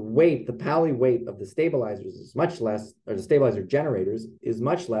 So the Pauli weight of the stabilizers is much less, or the stabilizer generators is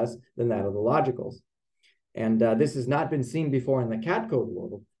much less than that of the logicals. And this has not been seen before in the cat code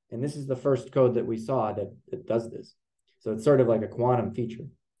world. And this is the first code that we saw that does this. So it's sort of like a quantum feature.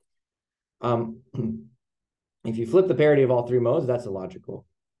 If you flip the parity of all 3 modes, that's a logical,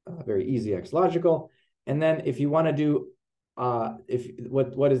 very easy X logical. And then if you want to do,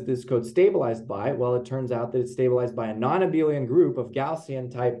 what is this code stabilized by? Well, it turns out that it's stabilized by a non-abelian group of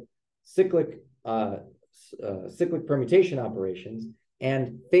Gaussian type cyclic permutation operations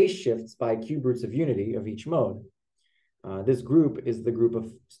and phase shifts by cube roots of unity of each mode. This group is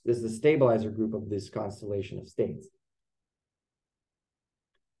the stabilizer group of this constellation of states.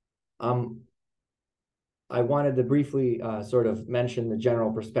 I wanted to briefly sort of mention the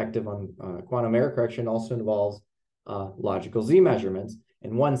general perspective on quantum error correction also involves logical Z measurements.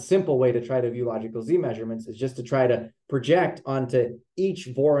 And one simple way to try to view logical Z measurements is just to try to project onto each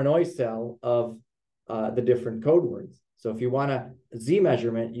Voronoi cell of the different code words. So if you want a Z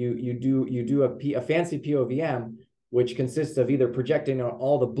measurement, you do a fancy POVM, which consists of either projecting on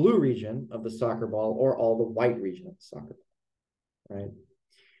all the blue region of the soccer ball or all the white region of the soccer ball, right?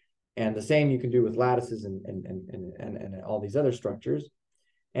 And the same you can do with lattices and all these other structures.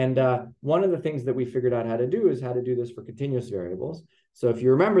 And one of the things that we figured out how to do is how to do this for continuous variables. So if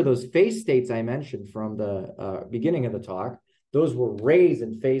you remember those phase states I mentioned from the beginning of the talk, those were rays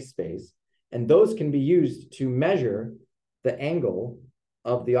in phase space. And those can be used to measure the angle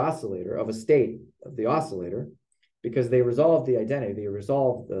of the oscillator, of a state of the oscillator. because they resolve the identity. They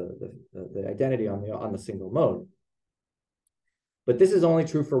resolve the identity on the single mode. But this is only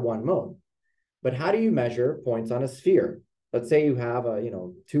true for one mode. But how do you measure points on a sphere? Let's say you have a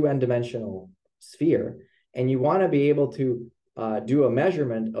 2n-dimensional sphere, and you want to be able to do a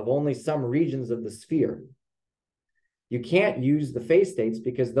measurement of only some regions of the sphere. You can't use the phase states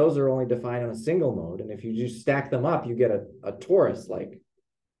because those are only defined on a single mode. And if you just stack them up, you get a torus-like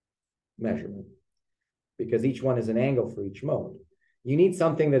measurement because each one is an angle for each mode. You need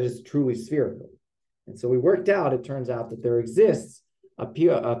something that is truly spherical. And so we worked out, it turns out that there exists a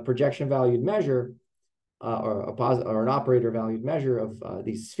projection valued measure or an operator valued measure of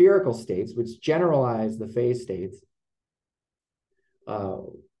these spherical states, which generalize the phase states,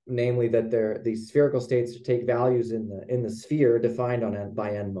 namely that these spherical states take values in the sphere defined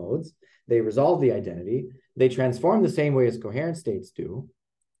by n modes. They resolve the identity. They transform the same way as coherent states do.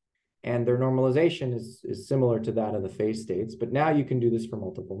 And their normalization is similar to that of the phase states, but now you can do this for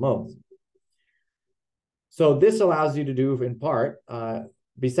multiple modes. So this allows you to do, in part,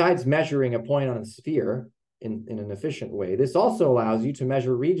 besides measuring a point on a sphere in an efficient way, this also allows you to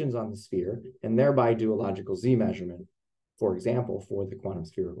measure regions on the sphere and thereby do a logical Z measurement, for example, for the quantum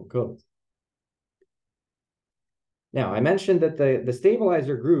spherical codes. Now, I mentioned that the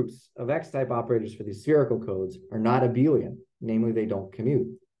stabilizer groups of X-type operators for these spherical codes are not abelian, namely they don't commute.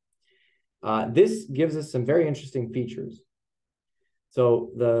 This gives us some very interesting features.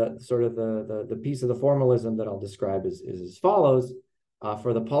 So the piece of the formalism that I'll describe is as follows.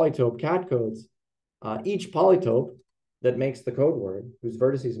 For the polytope cat codes, each polytope that makes the code word, whose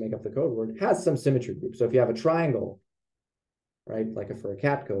vertices make up the code word, has some symmetry group. So if you have a triangle, right, like for a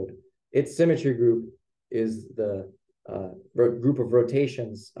cat code, its symmetry group is the group of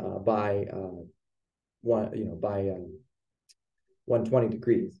rotations by 120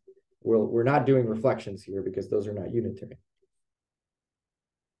 degrees. We're not doing reflections here because those are not unitary.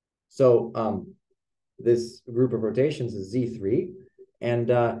 So this group of rotations is Z3.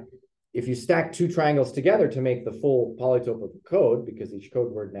 And if you stack two triangles together to make the full polytope of the code, because each code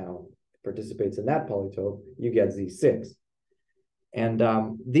word now participates in that polytope, you get Z6.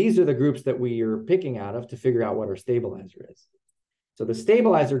 And these are the groups that we are picking out of to figure out what our stabilizer is. So the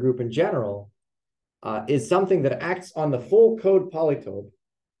stabilizer group in general is something that acts on the full code polytope,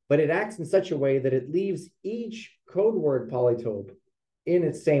 but it acts in such a way that it leaves each code word polytope in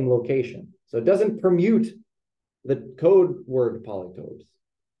its same location. So it doesn't permute the code word polytopes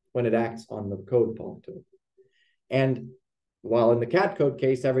when it acts on the code polytope. And while in the cat code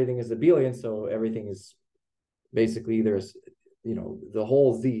case, everything is abelian, so everything is basically there's, the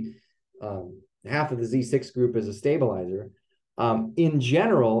whole Z, half of the Z6 group is a stabilizer. In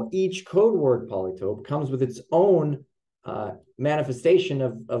general, each code word polytope comes with its own manifestation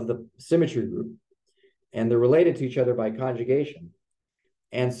of the symmetry group, and they're related to each other by conjugation.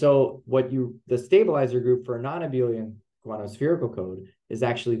 And so the stabilizer group for a non-abelian quantum spherical code is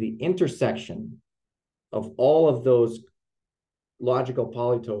actually the intersection of all of those logical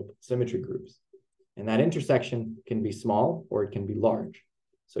polytope symmetry groups. And that intersection can be small or it can be large.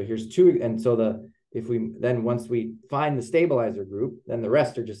 So here's two, and so once we find the stabilizer group, then the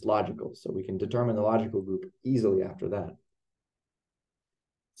rest are just logical. So we can determine the logical group easily after that.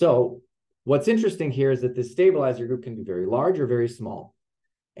 So what's interesting here is that this stabilizer group can be very large or very small.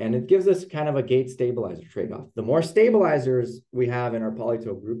 And it gives us kind of a gate stabilizer trade-off. The more stabilizers we have in our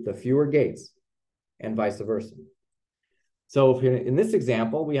polytope group, the fewer gates, and vice versa. So if in this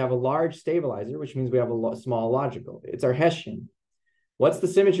example, we have a large stabilizer, which means we have a small logical. It's our Hessian. What's the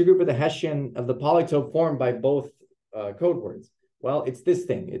symmetry group of the Hessian of the polytope formed by both code words? Well, it's this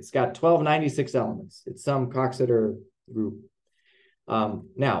thing. It's got 1296 elements. It's some Coxeter group.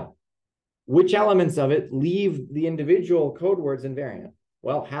 Now, which elements of it leave the individual code words invariant?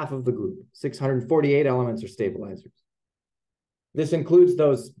 Well, half of the group, 648 elements are stabilizers. This includes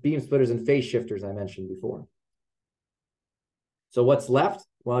those beam splitters and phase shifters I mentioned before. So what's left?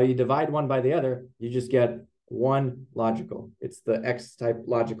 Well, you divide one by the other, you just get one logical. It's the X-type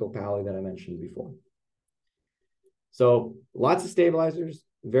logical pally that I mentioned before. So lots of stabilizers,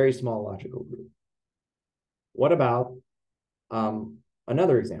 very small logical group. What about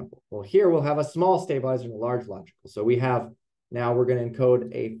another example? Well, here we'll have a small stabilizer and a large logical. So we have now we're going to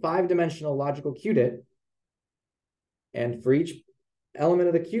encode a 5-dimensional logical qubit. And for each element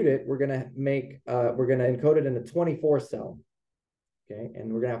of the qubit, we're going to encode it in a 24 cell. Okay.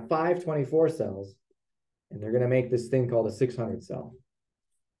 And we're going to have 5 24 cells, and they're going to make this thing called a 600 cell.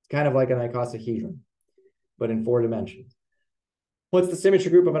 It's kind of like an icosahedron, but in 4 dimensions. What's the symmetry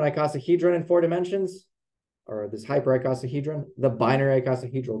group of an icosahedron in 4 dimensions? Or this hypericosahedron? The binary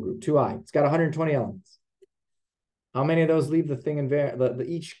icosahedral group, 2i. It's got 120 elements. How many of those leave the thing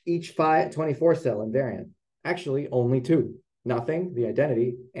invariant, each 24 cell invariant? Actually, only 2. Nothing, the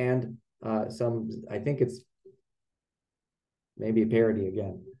identity, and some, I think it's maybe a parity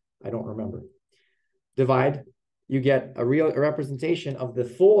again. I don't remember. Divide, you get a representation of the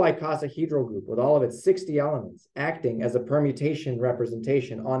full icosahedral group with all of its 60 elements acting as a permutation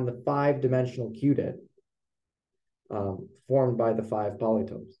representation on the 5-dimensional QDIT formed by the 5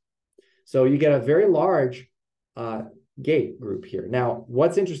 polytopes. So you get a very large gate group here. Now,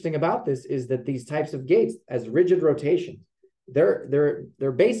 what's interesting about this is that these types of gates, as rigid rotations, they're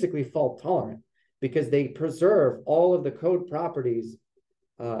basically fault tolerant because they preserve all of the code properties.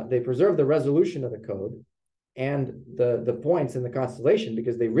 They preserve the resolution of the code and the points in the constellation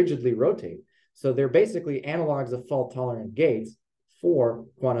because they rigidly rotate. So they're basically analogs of fault tolerant gates for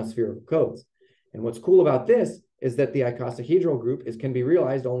quantum spherical codes. And what's cool about this is that the icosahedral group can be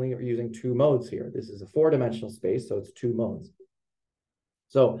realized only using 2 modes here. This is a 4-dimensional space, so it's 2 modes.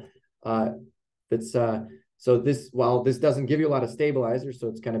 So while this doesn't give you a lot of stabilizers, so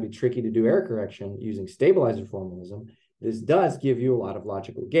it's going to be tricky to do error correction using stabilizer formalism, this does give you a lot of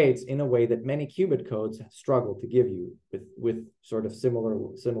logical gates in a way that many qubit codes struggle to give you with sort of similar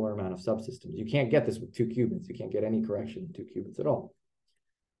amount of subsystems. You can't get this with 2 qubits. You can't get any correction in 2 qubits at all.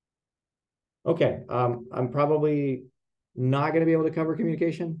 Okay, I'm probably not going to be able to cover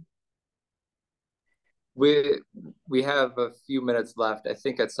communication. We have a few minutes left. I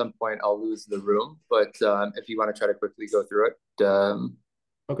think at some point I'll lose the room, but if you want to try to quickly go through it.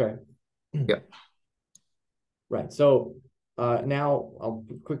 Okay. Yeah. Right. So now I'll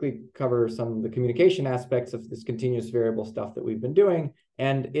quickly cover some of the communication aspects of this continuous variable stuff that we've been doing.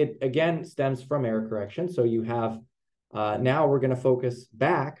 And it, again, stems from error correction. So you have, now we're going to focus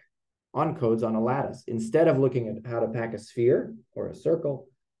back on codes on a lattice. Instead of looking at how to pack a sphere or a circle,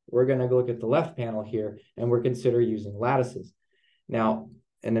 we're going to look at the left panel here, and we're consider using lattices. Now,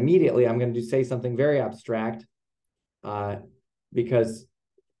 and immediately I'm going to say something very abstract because,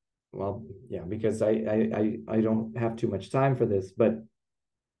 well, yeah, because I don't have too much time for this. But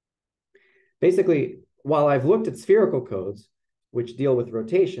basically, while I've looked at spherical codes, which deal with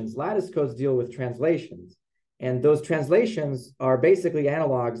rotations, lattice codes deal with translations. And those translations are basically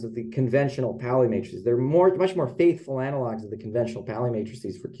analogs of the conventional Pauli matrices. They're much more faithful analogs of the conventional Pauli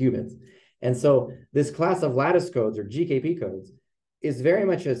matrices for qubits. And so this class of lattice codes, or GKP codes, is very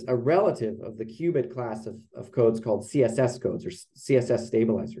much as a relative of the qubit class of codes called CSS codes, or CSS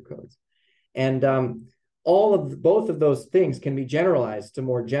stabilizer codes. And both of those things can be generalized to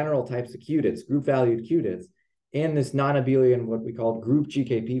more general types of qubits, group-valued qubits, in this non-abelian, what we call group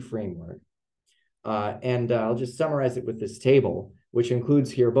GKP framework. And I'll just summarize it with this table, which includes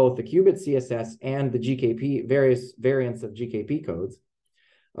here both the qubit CSS and the GKP, various variants of GKP codes.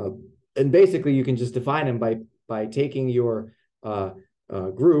 And basically, you can just define them by taking your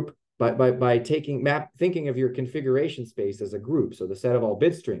group, by thinking of your configuration space as a group. So the set of all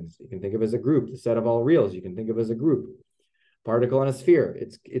bit strings, you can think of as a group. The set of all reals, you can think of as a group. Particle in a sphere,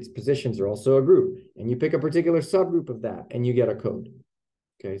 its positions are also a group. And you pick a particular subgroup of that, and you get a code.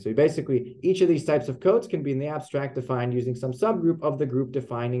 Okay, so basically, each of these types of codes can be in the abstract defined using some subgroup of the group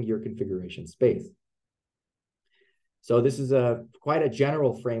defining your configuration space. So this is quite a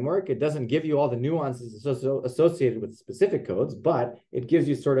general framework. It doesn't give you all the nuances associated with specific codes, but it gives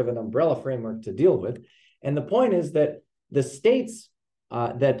you sort of an umbrella framework to deal with. And the point is that the states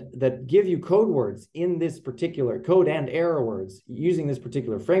that give you code words in this particular code and error words using this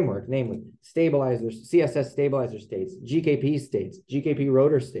particular framework, namely stabilizers, CSS stabilizer states, GKP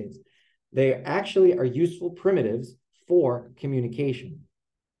rotor states, they actually are useful primitives for communication.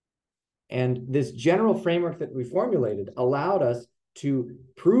 And this general framework that we formulated allowed us to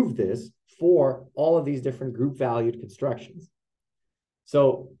prove this for all of these different group valued constructions.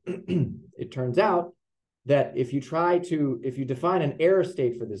 So it turns out that if you define an error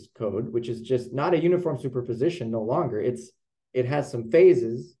state for this code, which is just not a uniform superposition no longer, it has some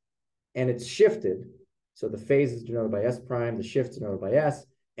phases and it's shifted. So the phase is denoted by S prime, the shift is denoted by S,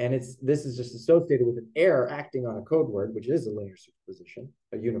 and this is just associated with an error acting on a code word, which is a linear superposition,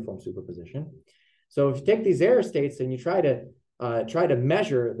 a uniform superposition. So if you take these error states and you try to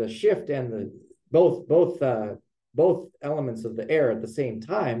measure the shift and the both elements of the error at the same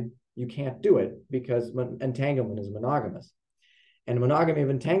time, you can't do it because entanglement is monogamous. And monogamy of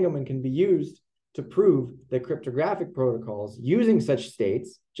entanglement can be used to prove that cryptographic protocols using such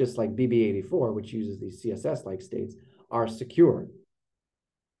states, just like BB84, which uses these CSS-like states, are secure.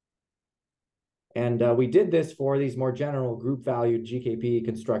 And we did this for these more general group-valued GKP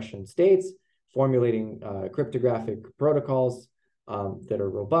construction states, formulating cryptographic protocols that are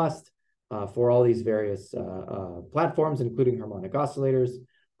robust. for all these various platforms, including harmonic oscillators.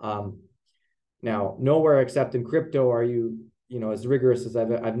 Now, nowhere except in crypto are you as rigorous as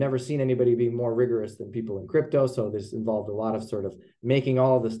I've never seen anybody be more rigorous than people in crypto. So this involved a lot of sort of making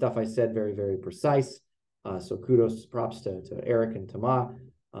all of the stuff I said very, very precise. So kudos, props to Eric and Tama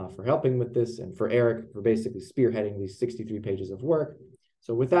for helping with this, and for Eric for basically spearheading these 63 pages of work.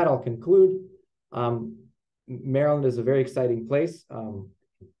 So with that, I'll conclude. Maryland is a very exciting place.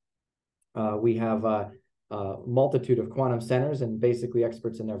 We have a multitude of quantum centers and basically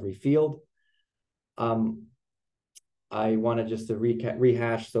experts in every field. I wanted just to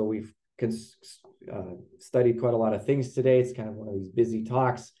rehash. So we've studied quite a lot of things today. It's kind of one of these busy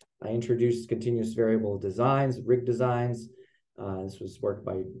talks. I introduced continuous variable designs, rig designs. This was work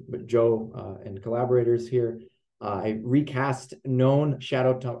by Joe and collaborators here. I recast known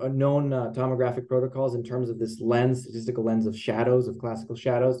tomographic protocols in terms of this lens, statistical lens of shadows, of classical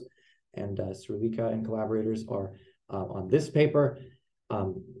shadows. And Srulika and collaborators are on this paper.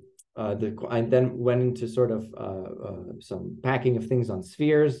 I then went into sort of some packing of things on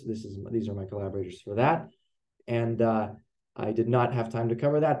spheres. These are my collaborators for that. And I did not have time to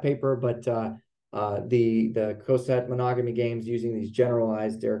cover that paper, but the coset monogamy games using these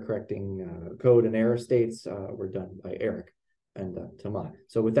generalized error correcting code and error states were done by Eric and Tama.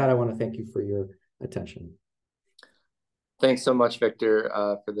 So with that, I want to thank you for your attention. Thanks so much, Victor,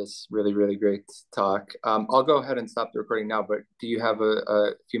 for this really, really great talk. I'll go ahead and stop the recording now, but do you have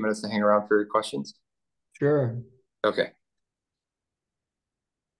a few minutes to hang around for questions? Sure. Okay.